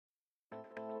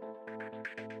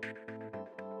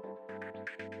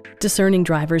Discerning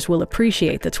drivers will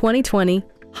appreciate the 2020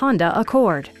 Honda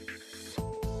Accord.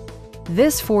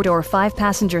 This four-door,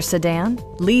 five-passenger sedan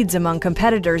leads among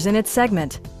competitors in its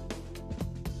segment.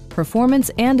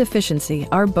 Performance and efficiency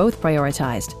are both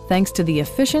prioritized thanks to the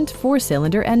efficient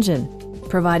four-cylinder engine,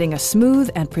 providing a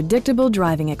smooth and predictable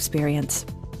driving experience.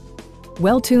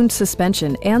 Well-tuned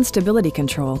suspension and stability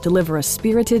control deliver a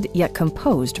spirited yet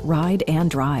composed ride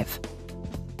and drive.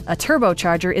 A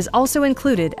turbocharger is also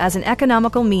included as an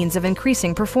economical means of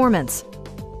increasing performance.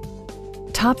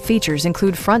 Top features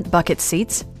include front bucket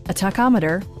seats, a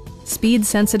tachometer,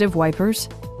 speed-sensitive wipers,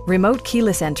 remote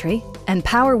keyless entry, and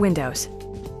power windows.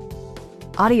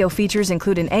 Audio features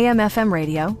include an AM/FM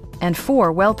radio and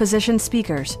 4 well-positioned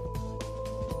speakers.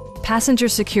 Passenger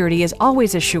security is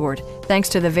always assured thanks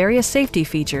to the various safety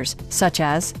features such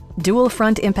as dual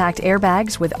front impact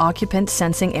airbags with occupant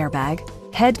sensing airbag,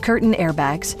 head curtain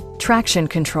airbags, traction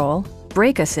control,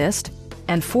 brake assist,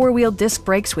 and 4-wheel disc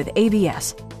brakes with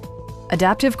ABS.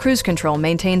 Adaptive Cruise Control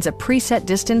maintains a preset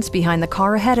distance behind the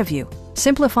car ahead of you,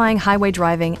 simplifying highway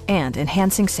driving and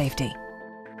enhancing safety.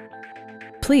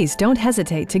 Please don't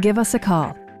hesitate to give us a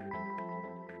call.